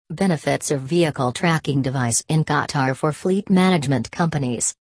Benefits of vehicle tracking device in Qatar for fleet management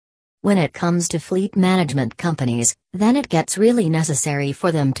companies. When it comes to fleet management companies, then it gets really necessary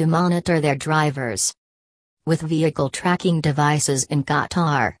for them to monitor their drivers. With vehicle tracking devices in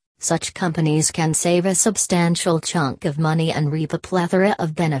Qatar, such companies can save a substantial chunk of money and reap a plethora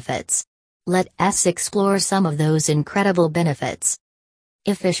of benefits. Let us explore some of those incredible benefits.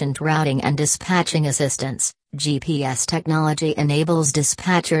 Efficient routing and dispatching assistance. GPS technology enables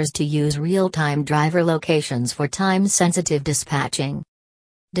dispatchers to use real-time driver locations for time-sensitive dispatching.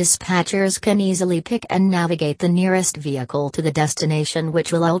 Dispatchers can easily pick and navigate the nearest vehicle to the destination,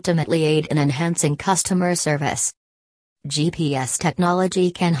 which will ultimately aid in enhancing customer service. GPS technology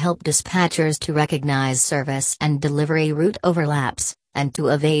can help dispatchers to recognize service and delivery route overlaps, and to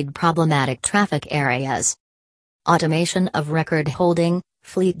evade problematic traffic areas. Automation of record holding.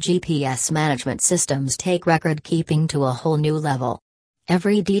 Fleet GPS management systems take record keeping to a whole new level.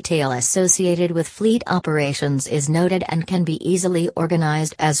 Every detail associated with fleet operations is noted and can be easily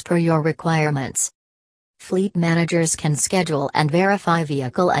organized as per your requirements. Fleet managers can schedule and verify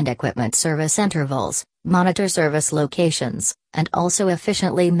vehicle and equipment service intervals, monitor service locations, and also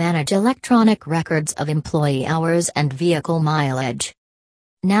efficiently manage electronic records of employee hours and vehicle mileage.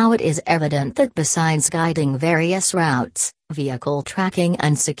 Now it is evident that besides guiding various routes, vehicle tracking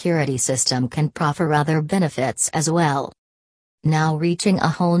and security system can proffer other benefits as well. Now reaching a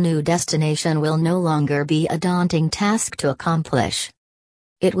whole new destination will no longer be a daunting task to accomplish.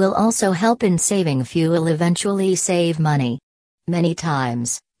 It will also help in saving fuel, eventually save money. Many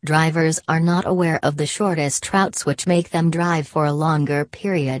times, drivers are not aware of the shortest routes, which make them drive for a longer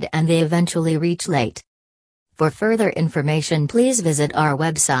period and they eventually reach late. For further information, please visit our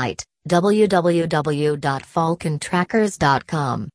website, www.falcontrackers.com.